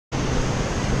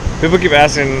People keep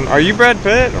asking, are you Brad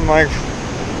Pitt? I'm like,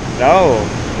 no.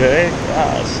 Okay,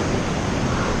 gosh.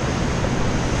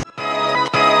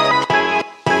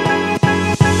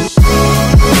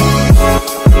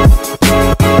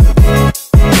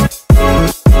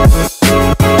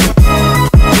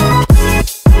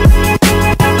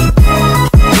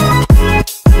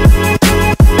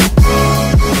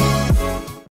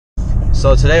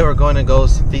 So today we're going to go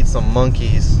feed some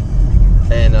monkeys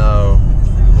in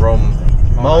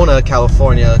Ramona,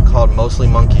 California, called Mostly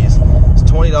Monkeys. It's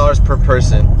 $20 per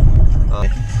person.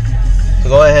 So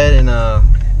go ahead and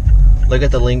look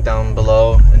at the link down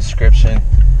below in the description.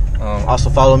 Also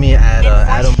follow me at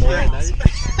Adam Moore.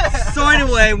 So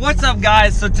anyway, what's up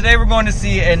guys? So today we're going to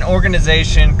see an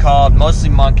organization called Mostly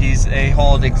Monkeys. They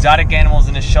hold exotic animals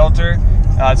in a shelter.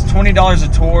 It's $20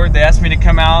 a tour. They asked me to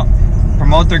come out,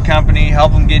 promote their company,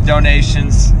 help them get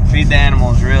donations, feed the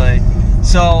animals, really.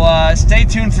 So stay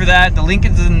tuned for that. The link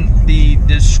is in the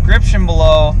description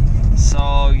below.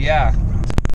 So yeah.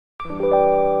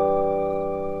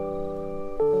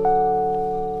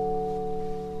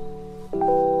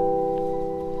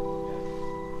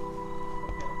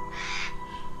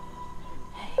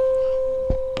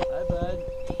 Hi, bud.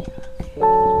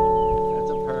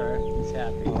 That's a purr. He's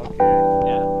happy. Okay.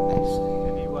 Yeah.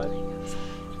 If he was.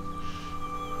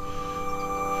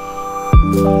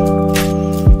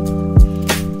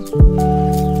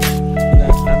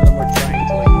 None of them were trying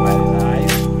to like wet his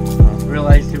eyes.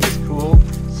 Realized it was cool,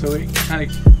 so he kind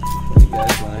of. You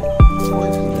guys want it?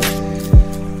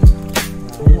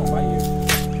 He won't bite you.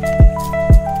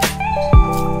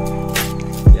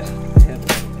 Yeah.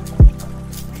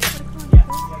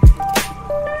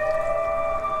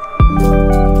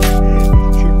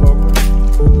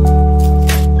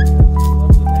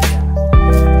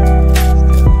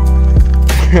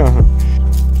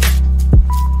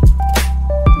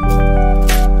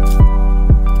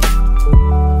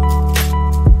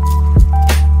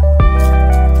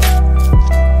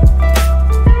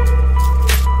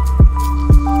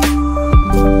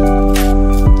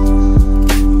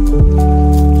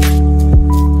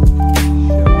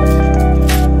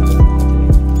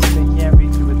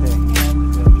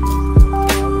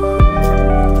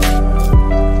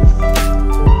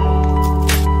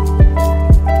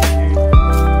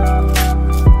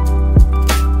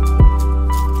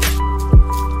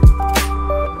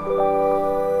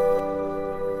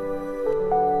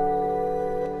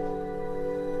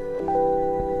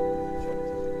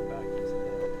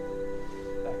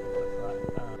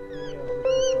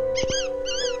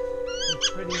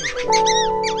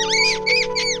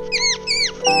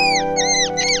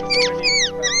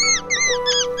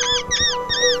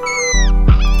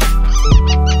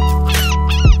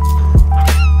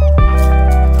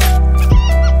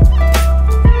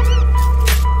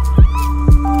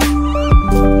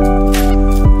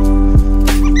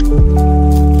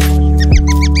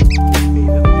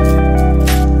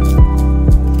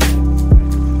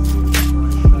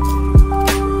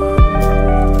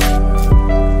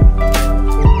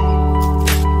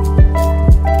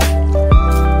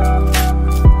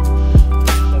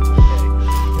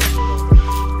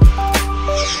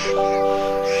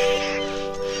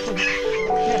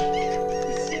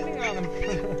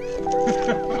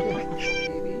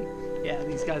 Yeah,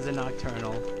 these guys are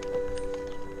nocturnal.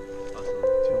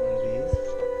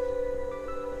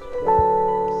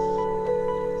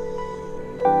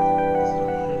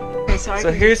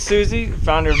 So here's Susie,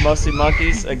 founder of Mostly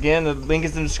Monkeys. Again, the link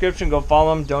is in the description. Go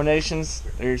follow them. Donations,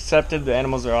 they're accepted. The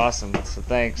animals are awesome. So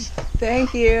thanks.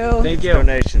 Thank you. Thank you.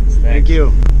 Donations. Thank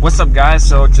you. What's up, guys?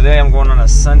 So today I'm going on a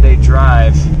Sunday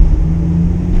drive.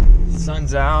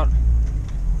 Sun's out.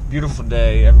 Beautiful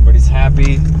day. Everybody's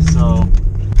happy. So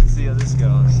let's see how this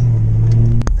goes.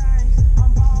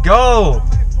 Go!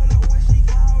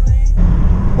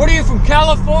 What are you, from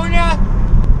California?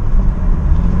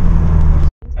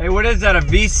 Hey, what is that, a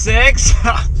V6?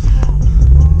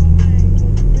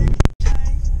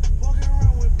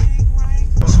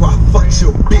 That's why I fucked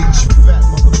your bitch, you fat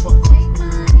motherfucker.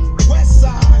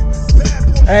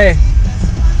 Hey,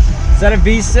 is that a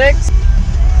V6?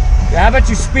 Yeah, how about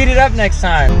you speed it up next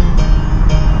time?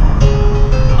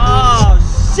 Oh,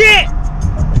 shit!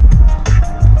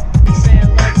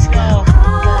 Sam, let's go.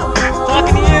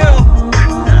 Talking to you.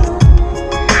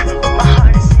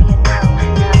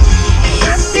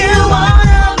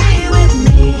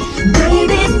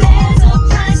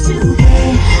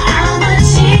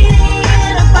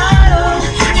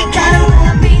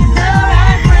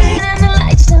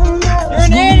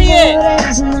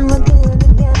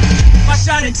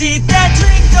 Teeth that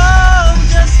twinkle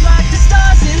just like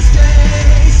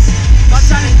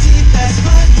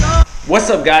What's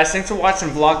up, guys? Thanks for watching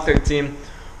Vlog 13.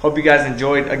 Hope you guys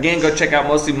enjoyed. Again, go check out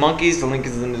Mostly Monkeys. The link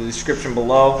is in the description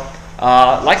below.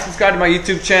 Like, subscribe to my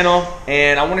YouTube channel.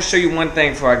 And I want to show you one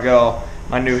thing before I go.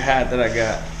 My new hat that I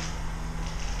got.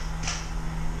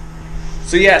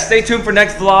 So yeah, stay tuned for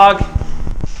next vlog.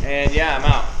 And yeah, I'm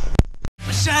out.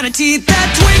 My shiny teeth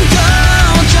that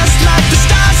twinkle just like the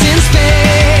stars in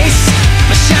space.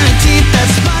 My shiny teeth that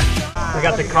sparkle. We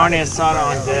got the carne asada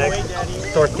on deck.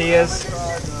 Tortillas.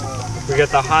 We got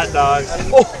the hot dogs.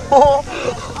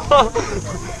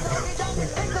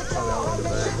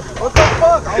 What the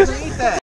fuck? I was gonna eat that.